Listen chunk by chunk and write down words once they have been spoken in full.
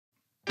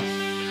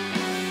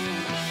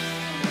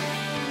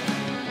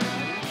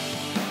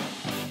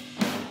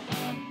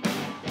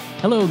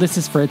Hello, this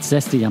is Fred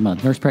Sesti. I'm a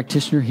nurse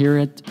practitioner here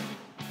at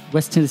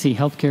West Tennessee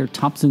Healthcare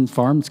Thompson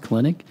Farms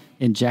Clinic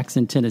in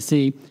Jackson,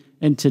 Tennessee.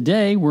 And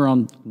today we're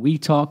on We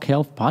Talk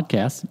Health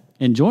podcast.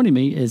 And joining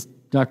me is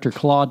Dr.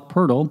 Claude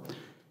Pirtle.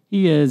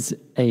 He is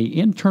an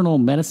internal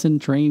medicine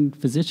trained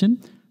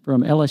physician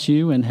from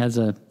LSU and has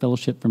a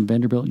fellowship from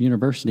Vanderbilt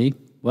University.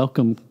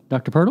 Welcome,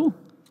 Dr. Pirtle.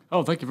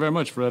 Oh, thank you very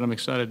much, Fred. I'm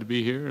excited to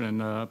be here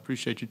and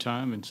appreciate your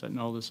time and setting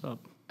all this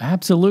up.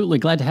 Absolutely.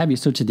 Glad to have you.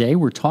 So today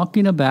we're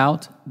talking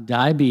about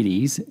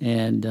diabetes,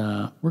 and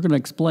we're going to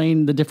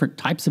explain the different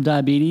types of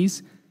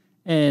diabetes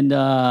and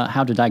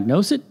how to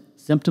diagnose it,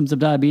 symptoms of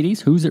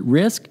diabetes, who's at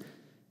risk,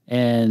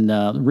 and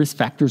the risk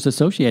factors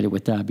associated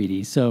with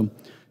diabetes. So,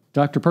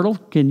 Dr.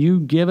 Pirtle, can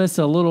you give us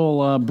a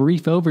little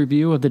brief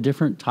overview of the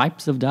different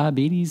types of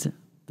diabetes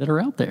that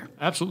are out there?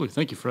 Absolutely.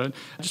 Thank you, Fred.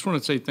 I just want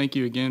to say thank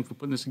you again for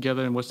putting this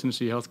together in West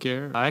Tennessee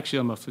Healthcare.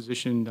 I'm a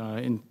physician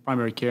in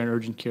primary care and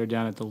urgent care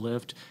down at the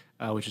Lift,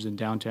 which is in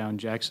downtown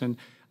Jackson.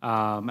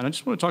 And I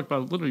just want to talk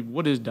about literally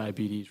what is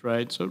diabetes,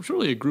 right? So it's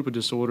really a group of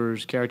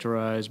disorders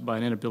characterized by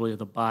an inability of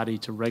the body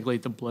to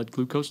regulate the blood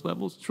glucose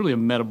levels. It's really a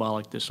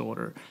metabolic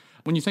disorder.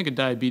 When you think of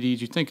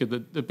diabetes, you think of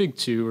the big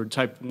two, or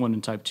type 1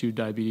 and type 2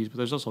 diabetes, but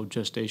there's also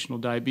gestational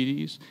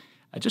diabetes.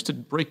 Just to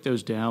break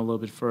those down a little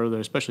bit further,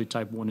 especially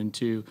type 1 and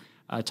 2,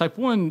 type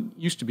 1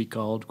 used to be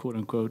called, quote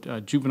unquote,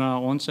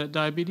 juvenile onset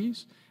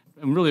diabetes.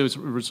 And really, it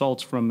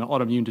results from the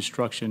autoimmune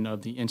destruction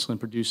of the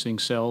insulin-producing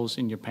cells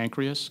in your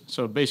pancreas.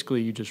 So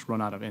basically, you just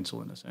run out of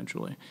insulin,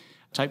 essentially.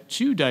 Type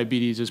 2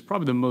 diabetes is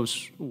probably the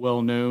most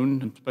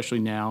well-known,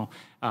 especially now.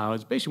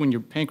 It's basically when your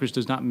pancreas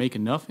does not make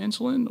enough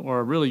insulin,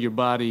 or really your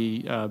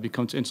body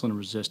becomes insulin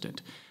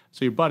resistant.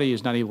 So your body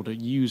is not able to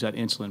use that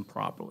insulin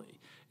properly.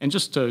 And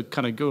just to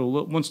kind of go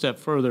one step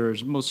further,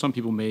 some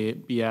people may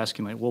be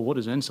asking, like, well, what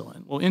is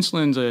insulin? Well,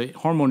 insulin's a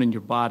hormone in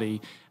your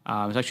body.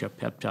 It's actually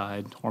a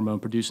peptide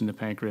hormone produced in the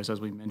pancreas, as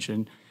we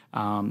mentioned,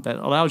 that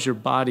allows your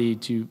body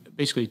to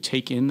basically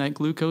take in that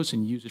glucose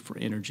and use it for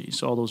energy.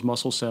 So all those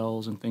muscle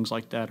cells and things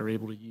like that are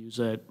able to use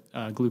that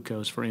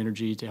glucose for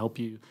energy to help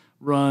you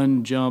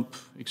run, jump,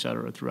 et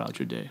cetera, throughout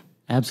your day.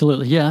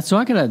 Absolutely. Yeah. So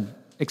I gotta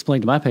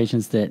explain to my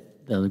patients that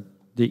the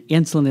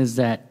insulin is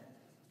that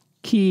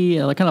key,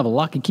 kind of a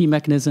lock and key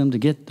mechanism to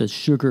get the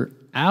sugar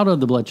out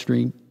of the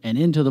bloodstream and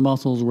into the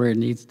muscles where it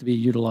needs to be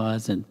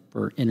utilized and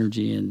for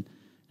energy and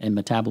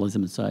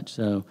metabolism and such.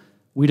 So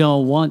we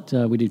don't want,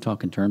 we do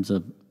talk in terms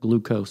of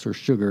glucose or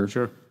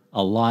sugar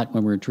a lot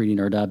when we're treating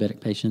our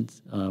diabetic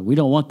patients. We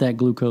don't want that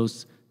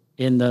glucose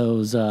in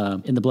those,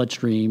 in the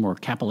bloodstream or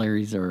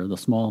capillaries or the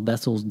small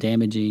vessels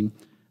damaging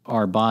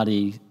our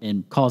body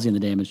and causing the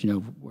damage,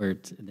 where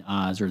it's in the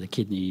eyes or the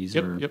kidneys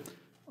or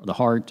the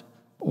heart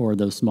or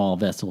those small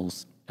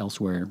vessels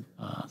elsewhere.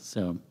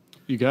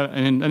 You got it.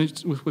 And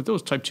it's, with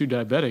those type 2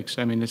 diabetics,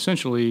 I mean,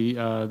 essentially,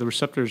 the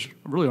receptors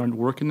really aren't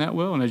working that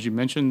well. And as you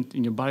mentioned,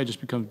 your body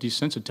just becomes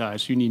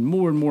desensitized. So you need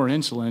more and more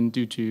insulin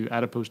due to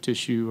adipose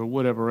tissue or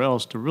whatever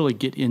else to really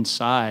get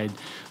inside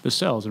the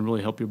cells and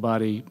really help your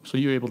body so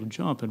you're able to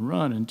jump and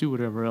run and do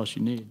whatever else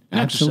you need.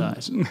 And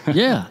exercise.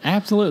 Yeah,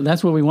 absolutely.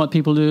 That's what we want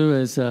people to do,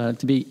 is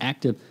to be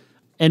active.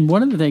 And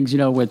one of the things,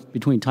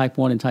 between type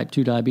 1 and type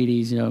 2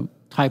 diabetes,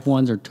 type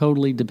 1s are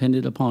totally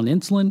dependent upon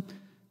insulin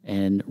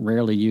and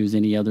rarely use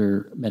any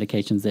other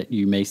medications that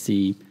you may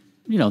see,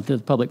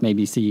 the public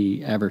maybe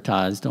see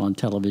advertised on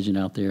television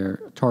out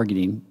there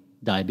targeting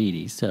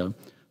diabetes. So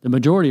the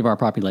majority of our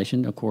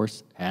population, of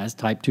course, has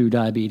type 2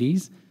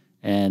 diabetes,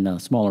 and a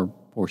smaller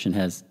portion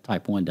has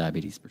type 1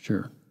 diabetes for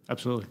sure.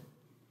 Absolutely.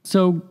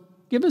 So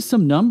give us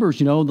some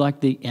numbers, like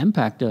the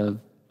impact of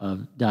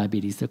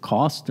diabetes, the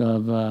cost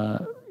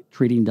of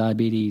treating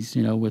diabetes,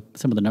 with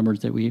some of the numbers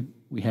that we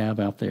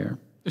have out there.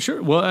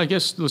 Sure. Well, I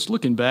guess just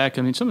looking back,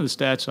 I mean, some of the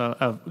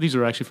stats, these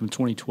are actually from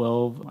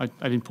 2012.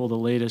 I didn't pull the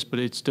latest, but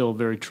it's still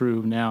very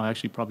true now,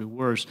 actually probably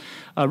worse.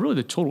 Really,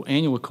 the total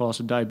annual cost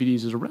of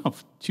diabetes is around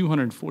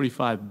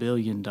 $245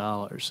 billion.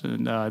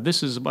 And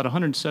this is about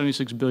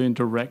 $176 billion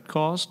direct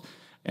cost,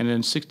 and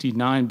then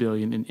 $69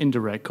 billion in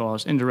indirect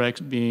costs.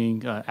 Indirect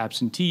being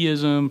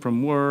absenteeism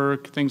from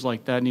work, things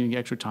like that, needing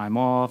extra time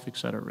off, et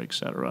cetera, et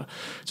cetera.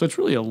 So it's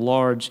really a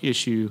large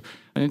issue,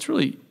 and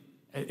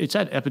it's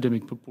at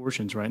epidemic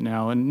proportions right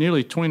now, and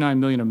nearly 29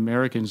 million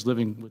Americans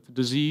living with the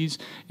disease,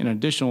 and an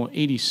additional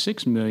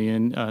 86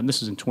 million, and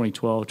this is in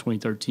 2012,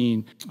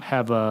 2013,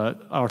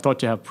 are thought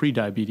to have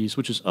prediabetes,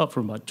 which is up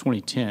from about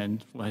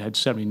 2010, when I had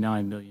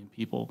 79 million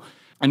people.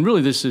 And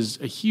really, this is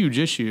a huge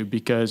issue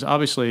because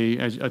obviously,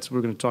 as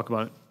we're going to talk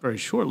about very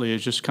shortly,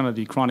 is just kind of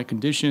the chronic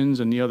conditions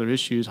and the other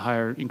issues,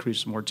 higher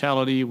increased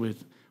mortality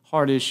with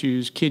heart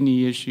issues,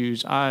 kidney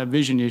issues, eye,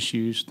 vision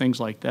issues,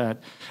 things like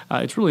that.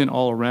 It's really an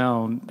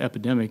all-around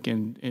epidemic,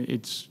 and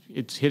it's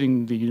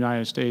hitting the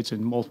United States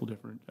in multiple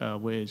different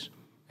ways.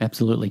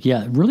 Absolutely.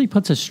 Yeah, it really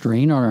puts a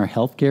strain on our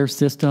healthcare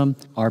system.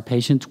 Our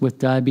patients with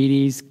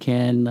diabetes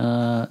can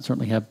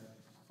certainly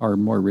are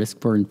more risk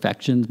for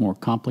infections, more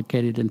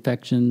complicated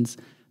infections.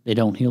 They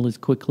don't heal as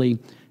quickly.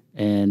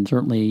 And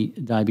certainly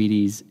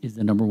diabetes is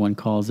the #1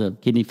 cause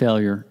of kidney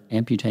failure,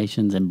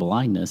 amputations, and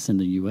blindness in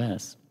the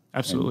U.S.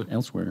 Absolutely. and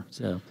elsewhere.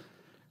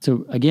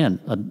 So again,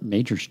 a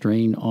major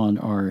strain on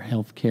our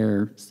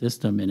healthcare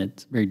system, and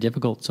it's very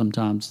difficult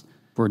sometimes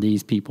for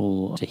these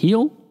people to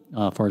heal.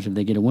 As far as if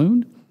they get a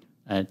wound,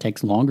 it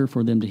takes longer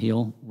for them to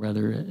heal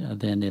rather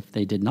than if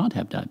they did not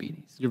have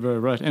diabetes. You're very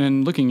right. And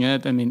then looking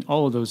at,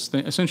 all of those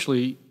things,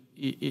 essentially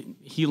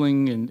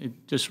healing, and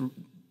it just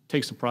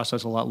takes the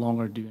process a lot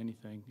longer to do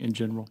anything in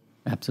general.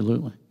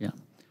 Absolutely, yeah.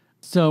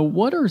 So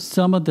what are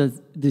some of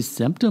the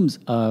symptoms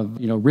of,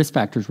 risk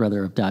factors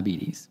rather of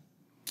diabetes?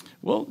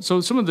 Well,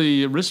 so some of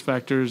the risk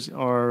factors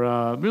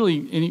are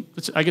really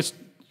I guess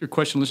your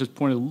question, let's just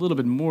point a little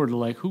bit more to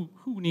like who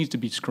needs to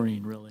be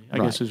screened, really, I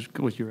guess is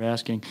what you're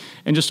asking.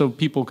 And just so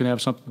people can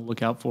have something to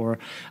look out for.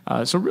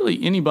 So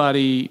really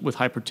anybody with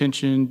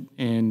hypertension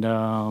and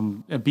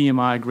a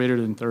BMI greater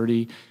than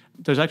 30,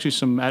 there's actually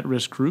some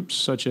at-risk groups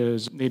such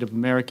as Native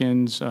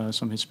Americans,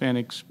 some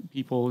Hispanics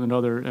people, and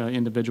other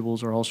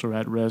individuals are also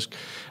at risk.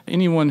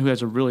 Anyone who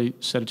has a really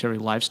sedentary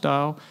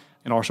lifestyle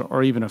and also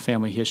or even a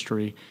family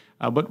history.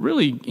 But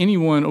really,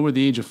 anyone over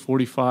the age of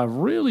 45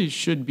 really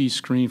should be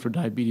screened for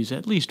diabetes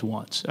at least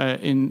once.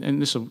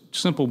 And this is a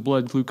simple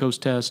blood glucose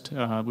test.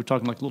 We're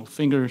talking like a little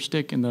finger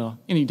stick in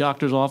any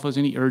doctor's office,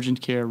 any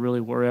urgent care,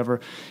 really wherever,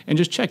 and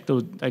just check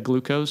that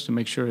glucose to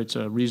make sure it's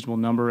a reasonable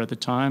number at the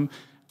time.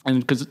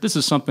 And because this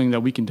is something that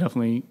we can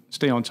definitely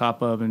stay on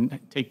top of and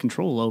take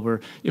control over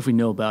if we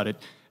know about it.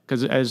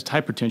 Because as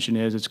hypertension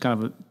is, it's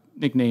kind of a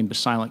nicknamed the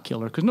silent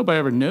killer because nobody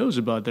ever knows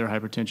about their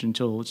hypertension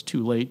until it's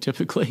too late,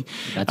 typically.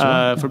 That's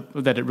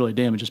right. That it really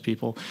damages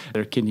people,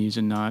 their kidneys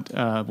and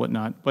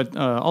whatnot. But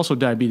also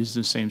diabetes is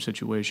the same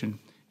situation.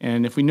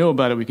 And if we know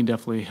about it, we can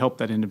definitely help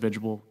that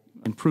individual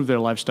improve their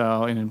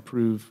lifestyle and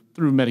improve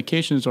through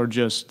medications or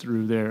just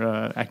through their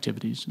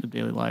activities in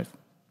daily life.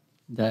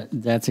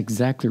 That's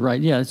exactly right.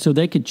 Yeah, so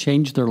they could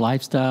change their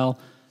lifestyle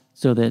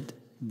so that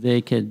they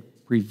could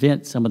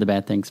prevent some of the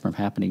bad things from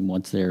happening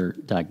once they're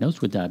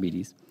diagnosed with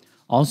diabetes.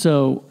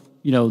 Also,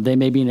 they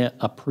may be in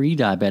a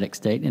pre-diabetic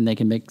state, and they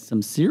can make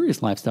some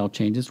serious lifestyle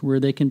changes where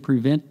they can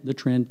prevent the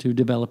trend to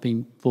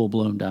developing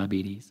full-blown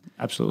diabetes.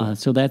 Absolutely.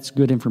 So that's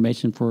good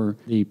information for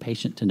the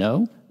patient to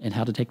know and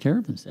how to take care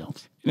of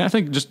themselves. And I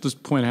think just to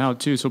point out,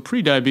 too, so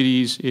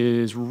pre-diabetes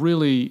is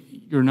really,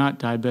 you're not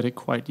diabetic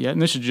quite yet.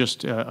 And this is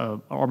just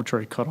an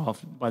arbitrary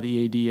cutoff by the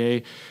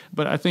ADA.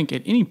 But I think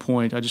at any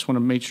point, I just want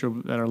to make sure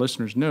that our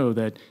listeners know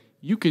that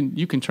you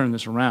can turn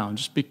this around.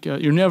 Just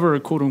because you're never,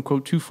 quote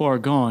unquote, too far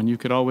gone. You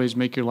could always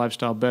make your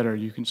lifestyle better.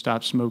 You can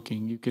stop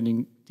smoking. You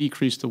can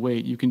decrease the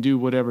weight. You can do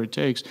whatever it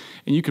takes,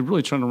 and you can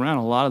really turn around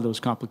a lot of those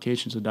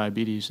complications of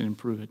diabetes and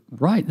improve it.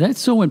 Right.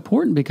 That's so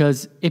important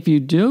because if you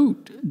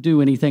don't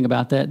do anything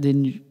about that,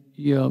 then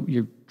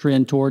you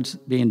trend towards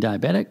being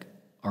diabetic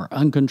or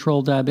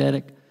uncontrolled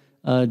diabetic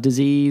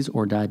disease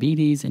or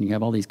diabetes, and you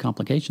have all these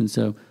complications.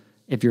 So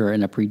if you're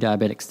in a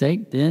pre-diabetic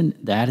state, then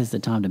that is the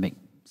time to make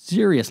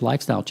serious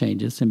lifestyle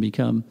changes and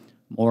become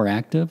more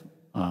active,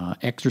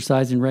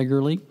 exercising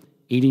regularly,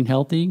 eating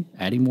healthy,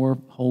 adding more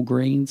whole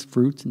grains,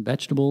 fruits, and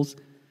vegetables,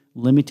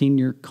 limiting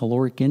your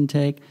caloric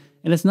intake.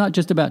 And it's not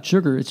just about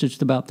sugar, it's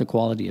just about the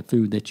quality of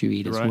food that you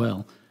eat as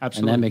well.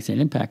 Absolutely. And that makes an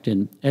impact.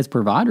 And as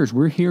providers,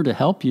 we're here to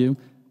help you.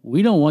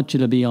 We don't want you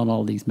to be on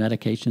all these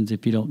medications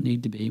if you don't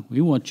need to be. We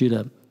want you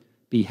to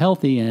be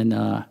healthy and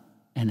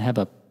have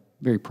a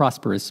very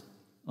prosperous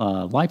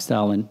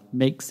lifestyle and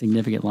make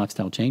significant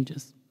lifestyle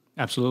changes.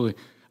 Absolutely.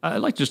 I'd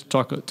like to just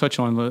touch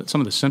on some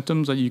of the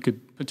symptoms that you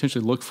could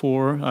potentially look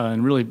for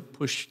and really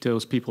push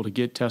those people to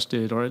get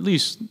tested or at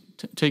least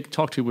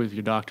talk to with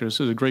your doctor.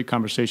 This is a great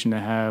conversation to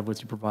have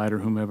with your provider,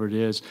 whomever it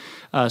is.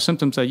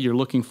 Symptoms that you're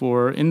looking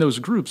for in those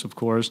groups, of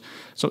course.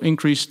 So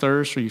increased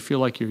thirst, or you feel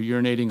like you're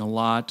urinating a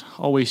lot,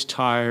 always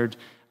tired,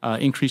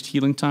 increased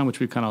healing time, which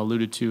we kind of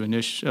alluded to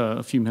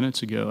a few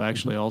minutes ago,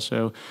 actually.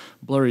 Also,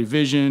 blurry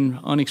vision,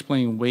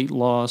 unexplained weight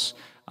loss,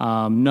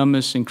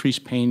 numbness,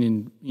 increased pain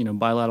in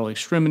bilateral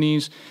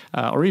extremities,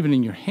 or even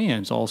in your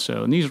hands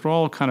also. And these are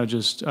all kind of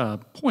just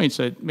points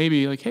that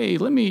maybe like, hey,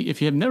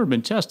 if you have never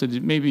been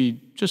tested, maybe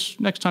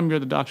just next time you're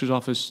at the doctor's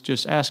office,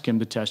 just ask him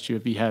to test you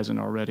if he hasn't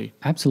already.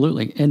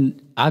 Absolutely.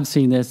 And I've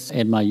seen this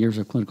in my years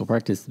of clinical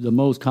practice. The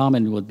most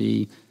common would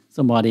be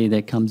somebody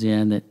that comes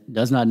in that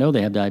does not know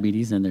they have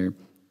diabetes and they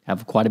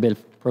have quite a bit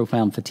of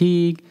profound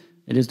fatigue.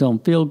 They just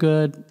don't feel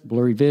good,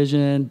 blurry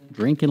vision,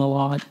 drinking a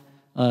lot.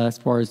 As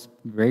far as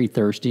very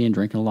thirsty and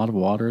drinking a lot of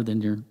water,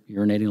 then you're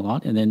urinating a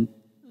lot, and then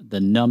the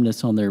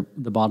numbness on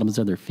the bottoms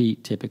of their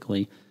feet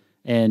typically.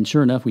 And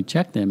sure enough, we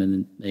check them,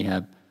 and they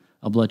have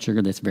a blood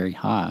sugar that's very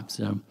high.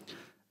 So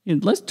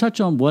let's touch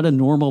on what a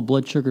normal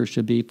blood sugar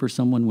should be for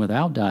someone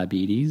without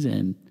diabetes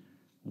and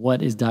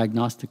what is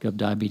diagnostic of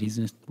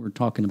diabetes. We're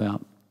talking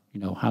about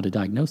how to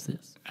diagnose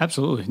this.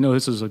 Absolutely. No,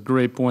 this is a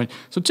great point.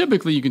 So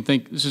typically you can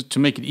think, this is to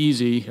make it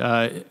easy,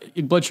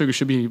 blood sugar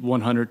should be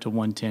 100 to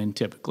 110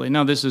 typically.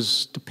 Now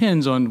this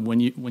depends on when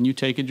you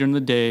take it during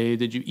the day,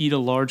 did you eat a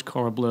large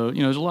carb load?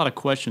 There's a lot of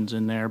questions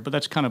in there, but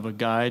that's kind of a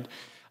guide.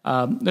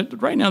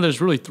 Right now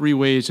there's really 3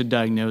 ways to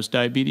diagnose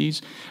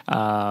diabetes.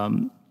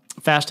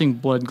 Fasting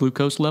blood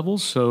glucose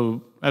levels.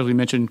 So as we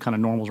mentioned, kind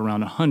of normal is around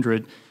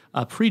 100.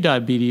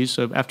 pre-diabetes,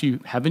 so after you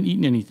haven't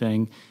eaten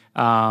anything,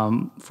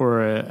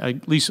 for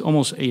at least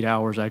almost 8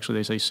 hours, actually,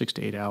 they say 6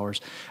 to 8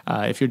 hours.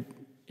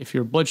 If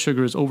your blood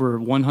sugar is over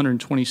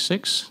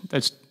 126,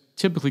 that's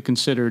typically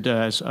considered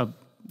as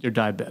you're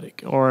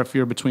diabetic. Or if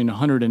you're between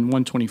 100 and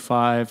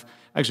 125,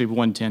 actually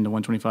 110 to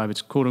 125,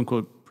 it's quote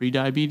unquote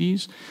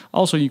pre-diabetes.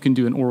 Also, you can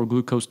do an oral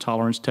glucose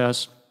tolerance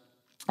test.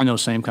 I know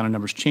same kind of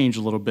numbers change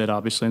a little bit,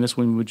 obviously. And this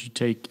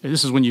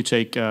is when you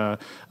take a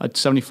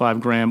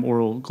 75-gram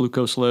oral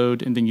glucose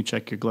load, and then you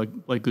check your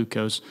blood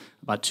glucose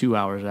about 2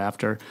 hours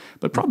after.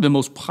 But probably the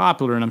most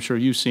popular, and I'm sure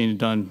you've seen it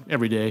done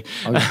every day,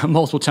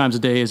 multiple times a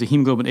day, is a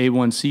hemoglobin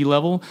A1C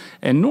level.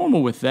 And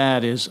normal with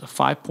that is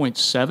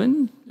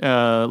 5.7,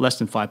 less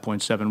than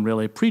 5.7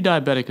 really.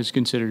 Pre-diabetic is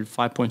considered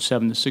 5.7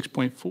 to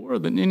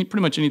 6.4. Then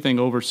pretty much anything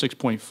over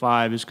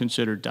 6.5 is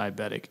considered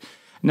diabetic.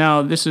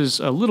 Now, this is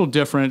a little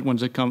different when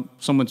it comes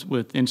someone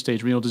with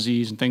end-stage renal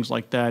disease and things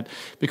like that,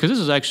 because this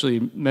is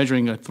actually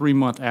measuring a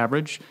 3-month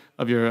average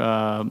of your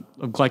of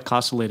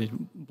glycosylated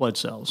blood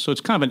cells. So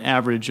it's kind of an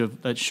average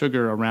of that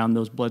sugar around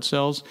those blood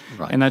cells,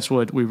 and that's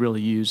what we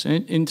really use.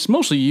 And it's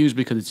mostly used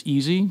because it's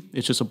easy.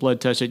 It's just a blood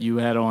test that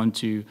you add on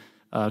to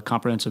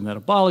comprehensive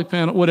metabolic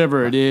panel,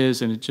 whatever it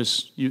is, and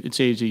it's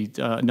easy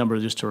number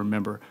just to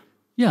remember.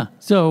 Yeah.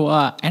 So,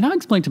 and I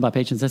explain to my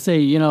patients, I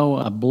say,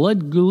 a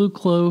blood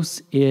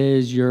glucose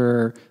is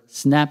your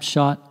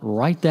snapshot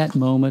right that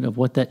moment of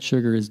what that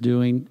sugar is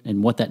doing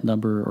and what that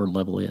number or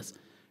level is.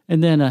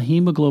 And then a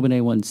hemoglobin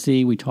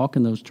A1C, we talk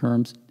in those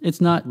terms.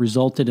 It's not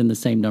resulted in the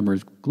same number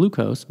as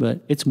glucose, but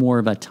it's more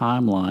of a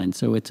timeline.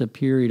 So it's a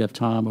period of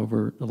time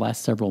over the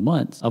last several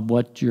months of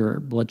what your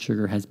blood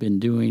sugar has been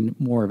doing,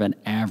 more of an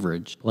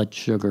average blood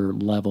sugar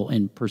level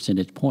in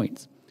percentage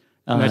points.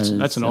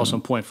 That's an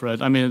awesome point,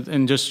 Fred. I mean,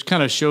 and just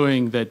kind of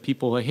showing that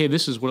people, hey,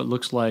 this is what it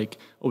looks like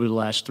over the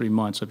last 3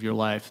 months of your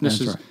life. And this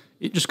is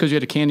just because you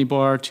had a candy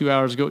bar 2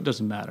 hours ago, it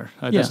doesn't matter.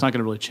 That's not going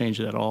to really change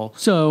it at all.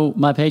 So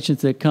my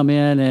patients that come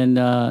in and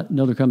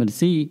know they're coming to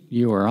see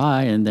you or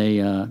I, and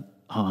they,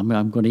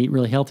 I'm going to eat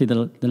really healthy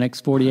the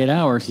next 48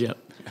 hours. Yep.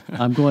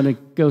 I'm going to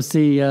go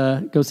see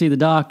the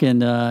doc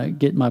and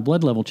get my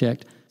blood level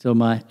checked. So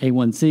my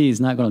A1C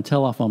is not going to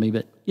tell off on me,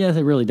 but yes,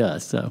 it really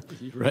does. So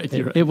you're right.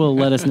 It will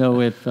let us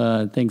know if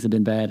things have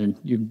been bad and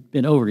you've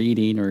been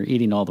overeating or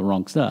eating all the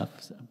wrong stuff.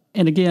 So.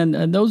 And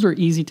again, those are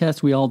easy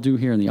tests we all do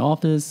here in the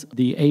office.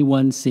 The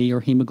A1C or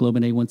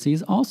hemoglobin A1C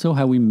is also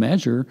how we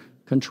measure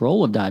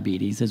control of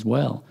diabetes as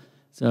well.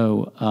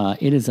 So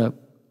it is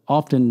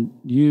often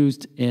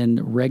used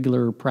in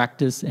regular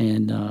practice,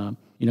 and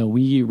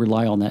we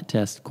rely on that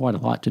test quite a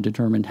lot to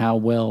determine how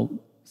well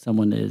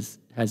someone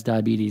has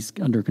diabetes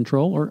under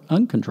control or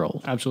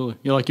uncontrolled.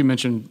 Absolutely. Like you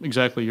mentioned,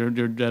 exactly, you're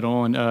dead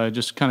on.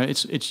 Just kind of,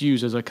 it's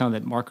used as a kind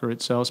of that marker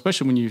itself,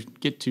 especially when you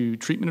get to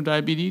treatment of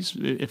diabetes,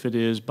 if it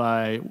is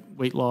by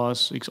weight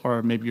loss,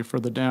 or maybe you're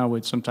further down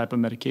with some type of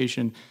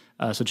medication,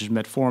 such as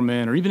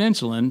metformin or even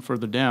insulin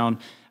further down.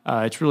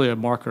 It's really a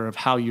marker of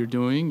how you're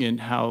doing and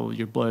how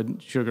your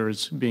blood sugar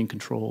is being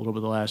controlled over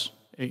the last,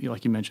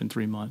 like you mentioned,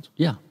 3 months.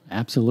 Yeah,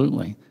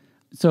 absolutely.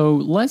 So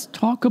let's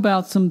talk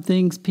about some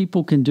things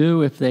people can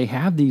do if they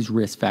have these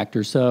risk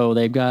factors. So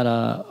they've got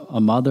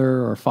a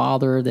mother or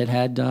father that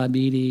had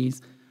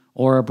diabetes,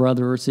 or a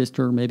brother or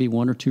sister, maybe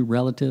one or two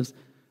relatives.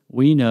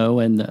 We know,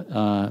 and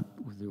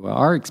through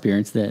our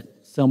experience, that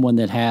someone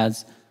that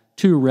has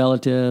 2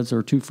 relatives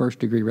or 2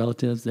 first-degree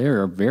relatives,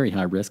 they're a very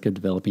high risk of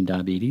developing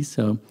diabetes.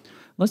 So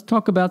let's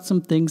talk about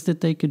some things that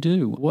they could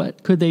do.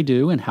 What could they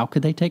do, and how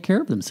could they take care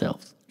of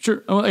themselves?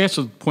 Sure. Well, I guess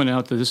I'll point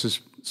out that this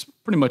is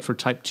pretty much for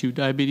type 2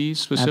 diabetes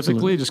specifically.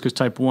 Absolutely. Just because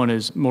type 1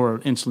 is more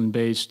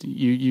insulin-based.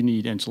 You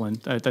need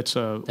insulin. That's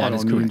an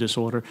autoimmune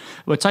disorder.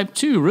 But type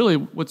 2, really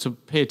what to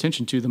pay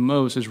attention to the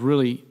most is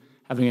really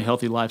having a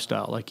healthy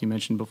lifestyle, like you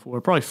mentioned before.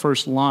 Probably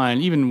first line,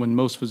 even when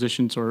most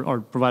physicians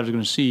or providers are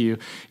going to see you,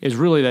 is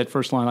really that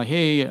first line, like,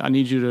 hey, I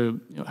need you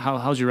to,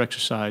 how's your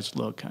exercise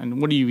look? And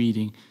what are you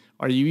eating?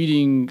 Are you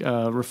eating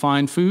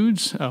refined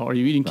foods? Are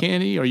you eating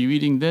candy? Are you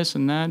eating this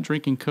and that,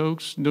 drinking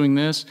Cokes, doing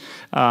this?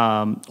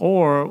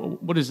 Or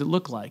what does it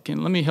look like?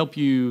 And let me help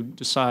you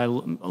decide.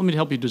 Let me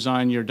help you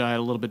design your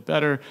diet a little bit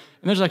better.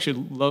 And there's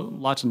actually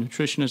lots of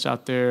nutritionists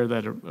out there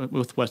that are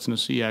with West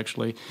Tennessee,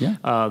 actually,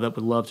 that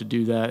would love to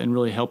do that and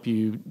really help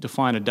you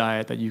define a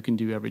diet that you can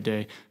do every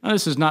day. Now,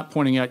 this is not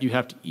pointing out you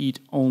have to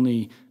eat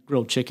only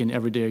grilled chicken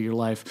every day of your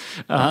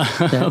life.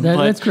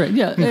 That's great.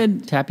 Yeah,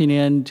 and tapping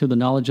into the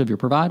knowledge of your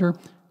provider,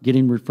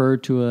 getting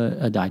referred to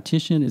a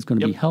dietitian is going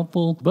to be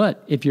helpful.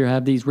 But if you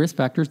have these risk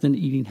factors, then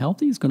eating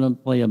healthy is going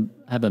to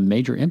have a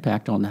major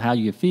impact on how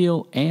you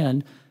feel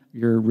and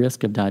your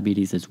risk of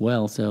diabetes as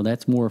well. So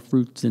that's more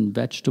fruits and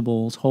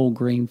vegetables, whole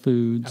grain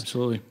foods.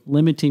 Absolutely.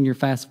 Limiting your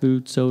fast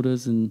food,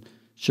 sodas, and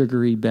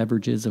sugary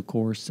beverages, of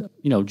course.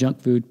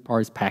 Junk food,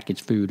 part is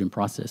packaged food and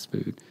processed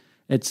food.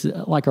 It's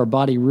like our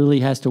body really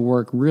has to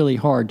work really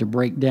hard to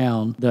break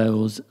down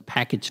those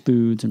packaged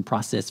foods and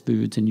processed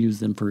foods and use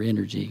them for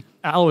energy.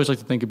 I always like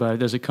to think about it.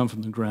 Does it come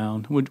from the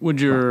ground? Would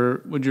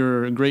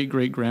your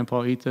great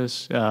grandpa eat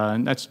this?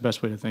 And that's the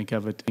best way to think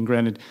of it. And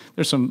granted,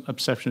 there's some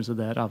exceptions to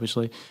that,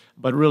 obviously,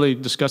 but really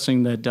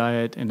discussing that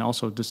diet and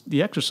also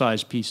the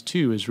exercise piece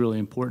too is really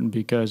important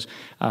because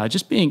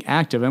just being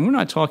active. And we're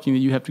not talking that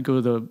you have to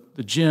go to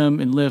the gym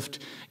and lift,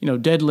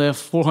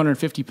 deadlift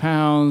 450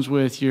 pounds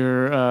with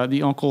your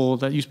the uncle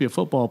that used to be a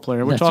football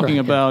player. We're talking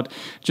about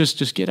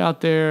just get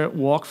out there,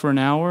 walk for an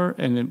hour,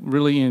 and then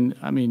really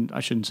I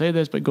shouldn't say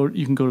this, but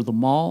you can go to the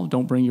mall.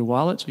 Don't bring your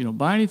wallet so you don't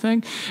buy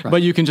anything,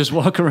 but you can just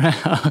walk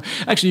around.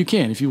 Actually, you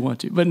can if you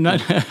want to, but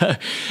not.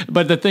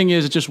 But the thing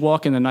is, just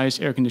walk in a nice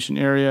air-conditioned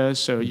area,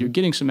 so you're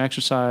getting some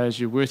exercise.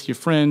 You're with your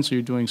friends, so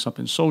you're doing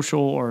something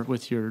social, or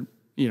with your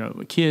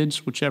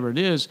kids, whichever it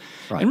is,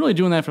 and really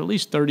doing that for at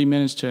least 30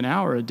 minutes to an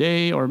hour a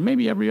day, or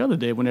maybe every other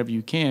day, whenever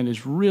you can,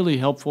 is really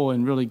helpful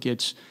and really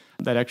gets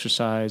that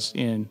exercise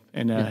in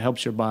and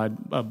helps your blood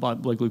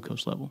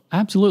glucose level.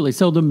 Absolutely.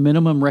 So the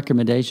minimum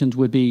recommendations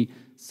would be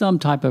some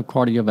type of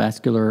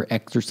cardiovascular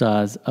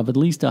exercise of at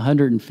least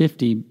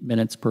 150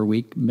 minutes per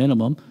week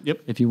minimum.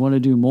 Yep. If you want to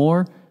do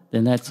more,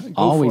 then that's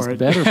always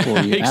better for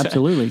you. Exactly.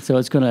 Absolutely. So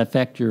it's going to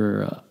affect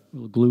your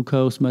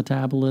glucose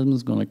metabolism.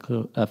 It's going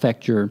to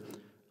affect your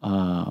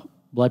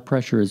blood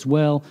pressure as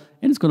well,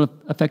 and it's going to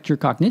affect your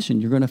cognition.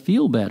 You're going to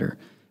feel better,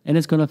 and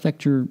it's going to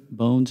affect your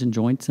bones and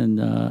joints, and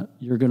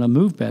you're going to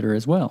move better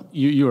as well.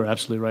 You are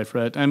absolutely right,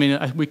 Fred. I mean,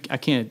 I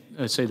can't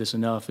say this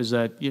enough, is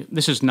that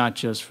this is not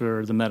just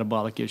for the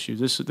metabolic issues.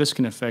 This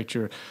can affect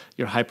your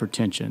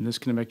hypertension. This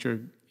can affect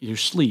your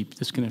sleep.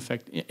 This can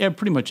affect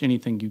pretty much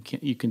anything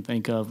you can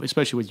think of,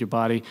 especially with your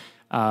body.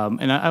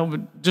 And I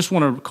would just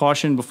want to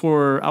caution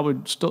before I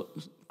would still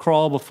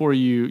crawl before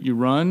you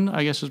run,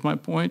 I guess is my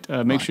point.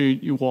 Make sure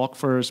you walk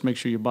first. Make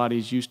sure your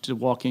body's used to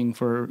walking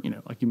for,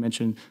 like you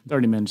mentioned,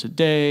 30 minutes a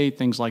day,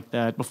 things like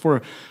that.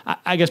 Before,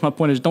 I guess my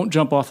point is don't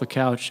jump off the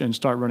couch and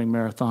start running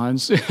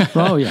marathons.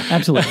 Oh, yeah,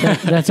 absolutely.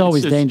 That's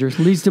always dangerous.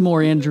 Leads to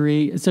more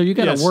injury. So you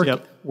got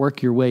to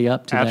work your way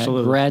up to that.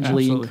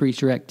 Gradually increase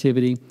your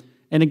activity.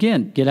 And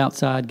again, get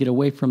outside, get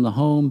away from the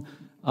home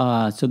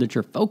so that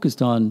you're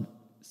focused on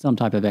some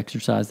type of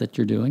exercise that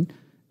you're doing.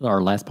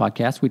 Our last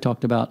podcast, we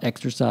talked about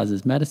exercise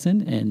as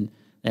medicine, and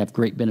they have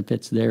great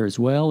benefits there as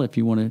well if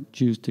you want to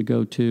choose to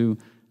go to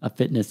a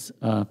fitness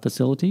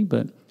facility.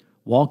 But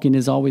walking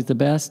is always the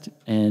best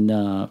and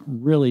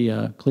really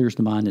clears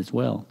the mind as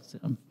well.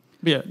 So.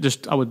 Yeah,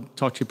 I would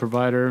talk to your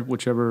provider,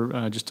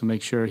 whichever, just to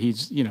make sure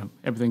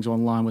everything's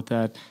online with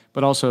that.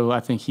 But also, I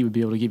think he would be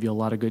able to give you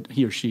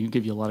he or she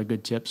give you a lot of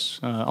good tips.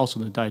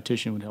 Also, the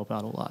dietitian would help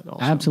out a lot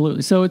also.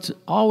 Absolutely. So it's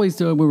always,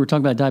 when we were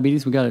talking about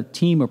diabetes, we got a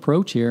team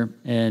approach here.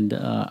 And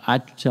I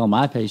tell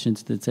my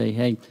patients to say,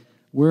 hey,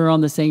 we're on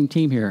the same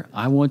team here.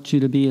 I want you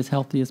to be as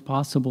healthy as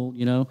possible,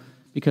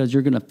 because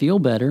you're going to feel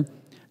better.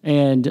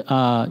 And,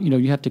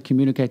 you have to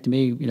communicate to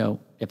me,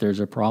 if there's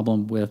a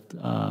problem with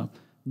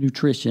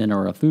nutrition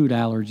or a food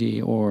allergy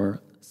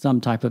or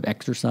some type of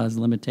exercise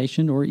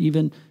limitation or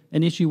even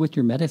an issue with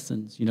your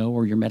medicines,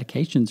 or your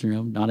medications,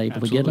 not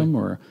able to get them,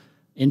 or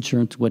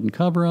insurance wouldn't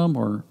cover them,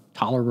 or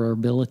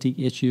tolerability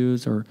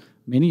issues, or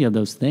many of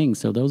those things.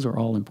 So those are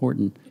all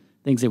important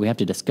things that we have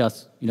to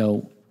discuss,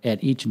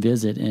 at each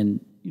visit.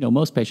 And,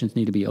 most patients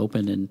need to be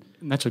open and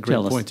that's a great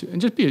point too.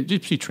 And just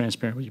be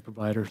transparent with your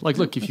provider. Like,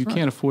 look, if you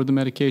can't afford the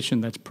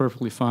medication, that's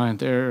perfectly fine.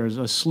 There's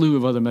a slew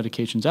of other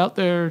medications out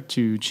there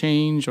to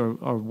change or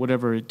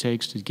whatever it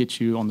takes to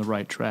get you on the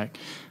right track.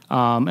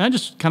 And I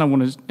just kind of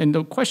want to, and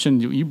the question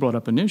you brought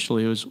up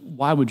initially was,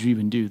 why would you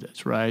even do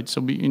this, right?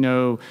 So,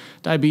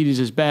 diabetes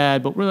is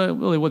bad, but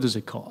really what does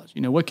it cause?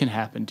 What can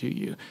happen to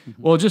you?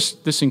 Mm-hmm. Well,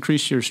 just this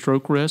increase your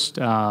stroke risk.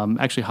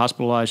 Actually,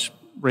 hospitalized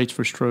rates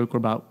for stroke are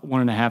about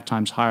 1.5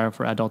 times higher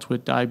for adults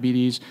with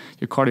diabetes.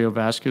 Your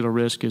cardiovascular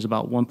risk is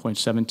about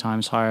 1.7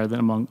 times higher than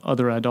among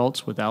other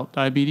adults without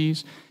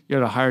diabetes. You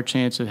have a higher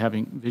chance of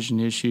having vision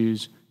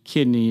issues,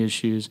 kidney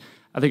issues.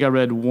 I think I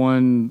read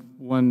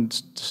one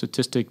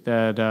statistic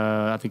that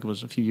I think it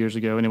was a few years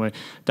ago. Anyway,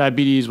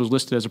 diabetes was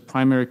listed as a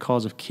primary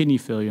cause of kidney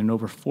failure in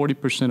over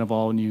 40% of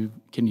all new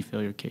kidney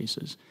failure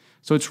cases.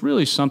 So it's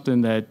really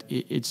something that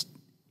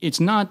it's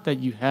not that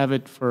you have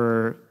it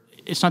for.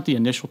 It's not the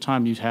initial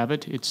time you have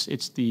it.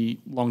 It's the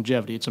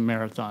longevity. It's a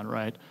marathon,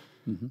 right?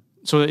 Mm-hmm.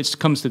 So it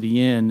comes to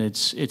the end.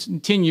 It's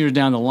 10 years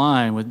down the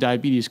line with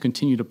diabetes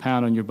continue to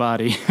pound on your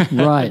body.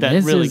 Right.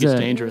 That really gets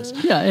dangerous.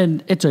 Yeah,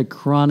 and it's a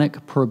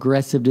chronic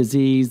progressive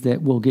disease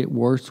that will get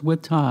worse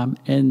with time.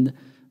 And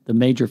the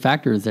major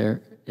factor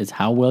there is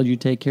how well you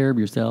take care of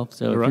yourself.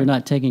 So if you're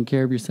not taking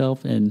care of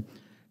yourself and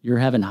you're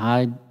having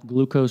high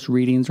glucose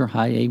readings or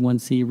high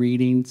A1C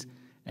readings,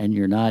 and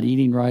you're not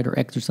eating right or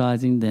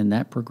exercising, then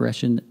that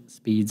progression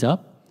speeds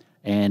up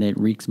and it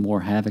wreaks more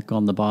havoc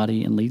on the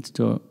body and leads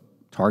to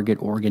target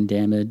organ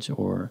damage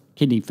or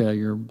kidney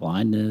failure,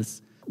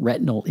 blindness,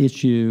 retinal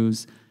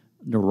issues,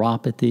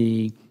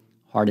 neuropathy,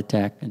 heart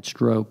attack, and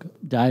stroke.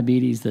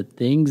 Diabetes, the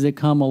things that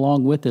come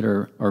along with it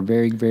are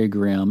very, very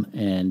grim,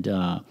 and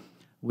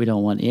we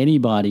don't want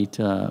anybody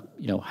to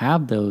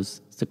have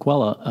those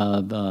sequelae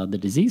of the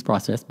disease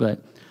process,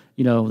 but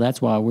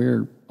that's why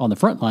we're on the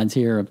front lines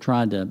here of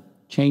trying to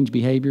change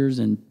behaviors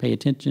and pay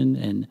attention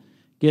and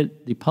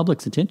get the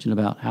public's attention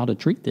about how to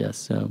treat this.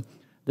 So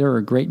there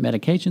are great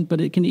medications,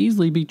 but it can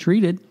easily be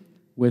treated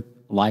with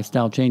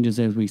lifestyle changes,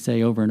 as we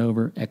say over and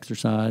over,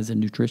 exercise and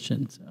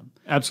nutrition. So.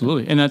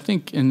 Absolutely. And I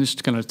think, and this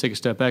to kind of take a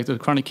step back, the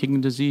chronic kidney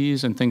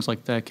disease and things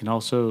like that can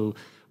also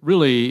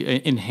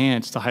really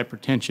enhance the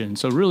hypertension.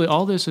 So really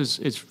all this is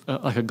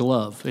like a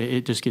glove.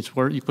 It just gets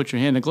worse. You put your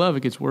hand in a glove,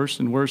 it gets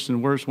worse and worse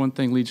and worse. One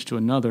thing leads to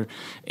another.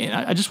 And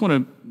I just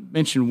want to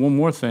mention one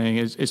more thing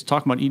is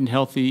talking about eating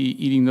healthy,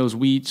 eating those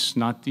wheats,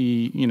 not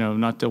the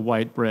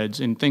white breads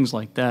and things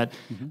like that.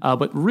 Mm-hmm.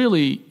 But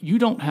really, you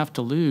don't have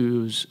to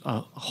lose a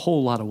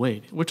whole lot of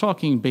weight. We're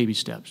talking baby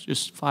steps,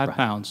 just 5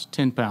 pounds,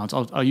 10 pounds.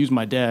 I'll use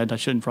my dad. I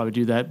shouldn't probably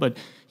do that, but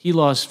he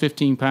lost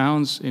 15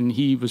 pounds and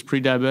he was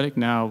pre-diabetic.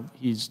 Now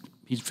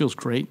he feels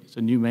great. He's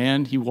a new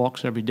man. He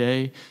walks every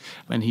day,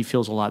 and he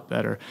feels a lot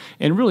better.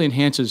 And it really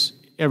enhances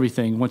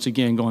everything. Once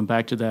again, going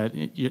back to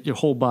that, your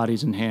whole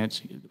body's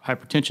enhanced.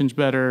 Hypertension's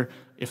better,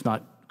 if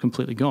not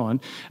completely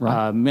gone.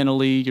 Right.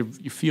 Mentally,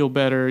 you feel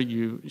better.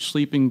 You're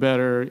sleeping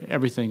better.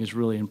 Everything is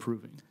really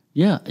improving.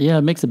 Yeah,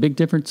 it makes a big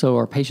difference. So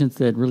our patients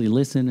that really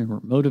listen and are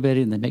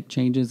motivated and they make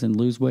changes and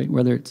lose weight,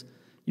 whether it's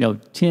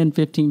 10,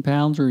 15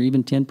 pounds or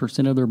even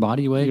 10% of their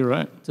body weight. You're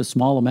right. It's a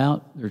small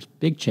amount. There's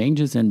big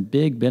changes and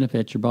big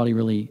benefits. Your body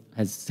really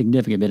has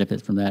significant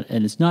benefits from that.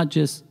 And it's not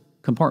just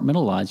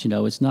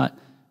compartmentalized. It's not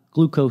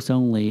glucose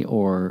only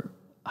or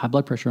high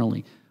blood pressure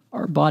only.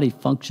 Our body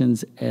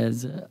functions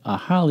as a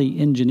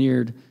highly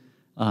engineered,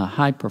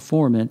 high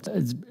performance.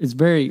 It's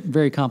very,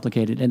 very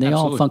complicated, and they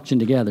Absolutely. All function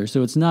together.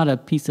 So it's not a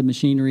piece of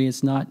machinery.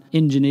 It's not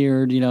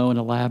engineered, in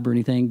a lab or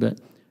anything, but,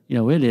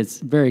 it is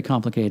very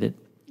complicated.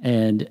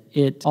 And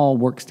it all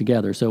works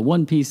together. So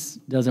one piece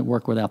doesn't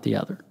work without the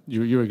other.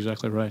 You're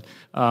exactly right.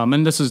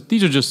 And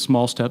these are just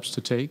small steps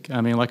to take. I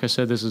mean, like I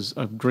said, this is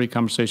a great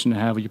conversation to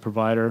have with your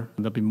provider.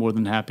 They'll be more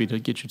than happy to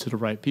get you to the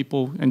right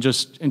people. And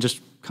just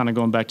kind of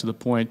going back to the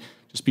point,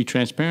 just be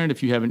transparent.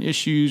 If you have any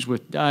issues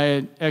with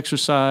diet,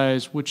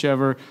 exercise,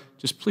 whichever,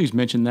 just please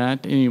mention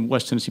that. Any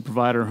West Tennessee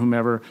provider or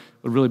whomever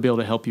would really be able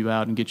to help you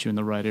out and get you in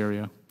the right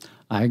area.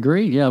 I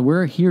agree. Yeah,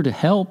 we're here to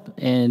help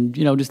and,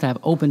 just to have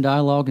open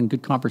dialogue and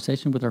good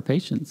conversation with our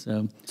patients.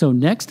 So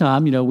next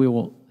time, we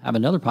will have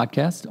another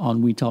podcast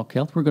on We Talk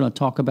Health. We're going to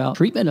talk about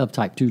treatment of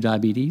type 2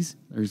 diabetes.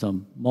 There's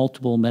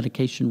multiple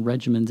medication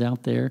regimens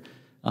out there,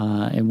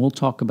 and we'll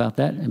talk about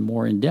that and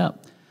more in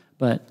depth.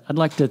 But I'd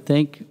like to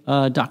thank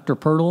Dr.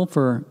 Pirtle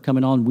for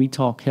coming on We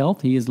Talk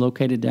Health. He is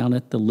located down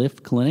at the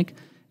Lift Clinic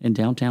in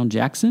downtown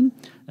Jackson.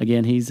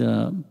 Again, he's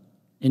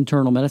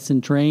internal medicine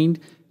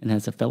trained and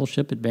has a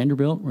fellowship at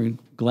Vanderbilt. We're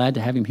glad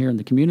to have him here in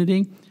the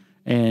community,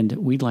 and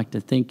we'd like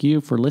to thank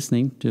you for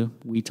listening to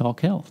We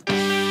Talk Health.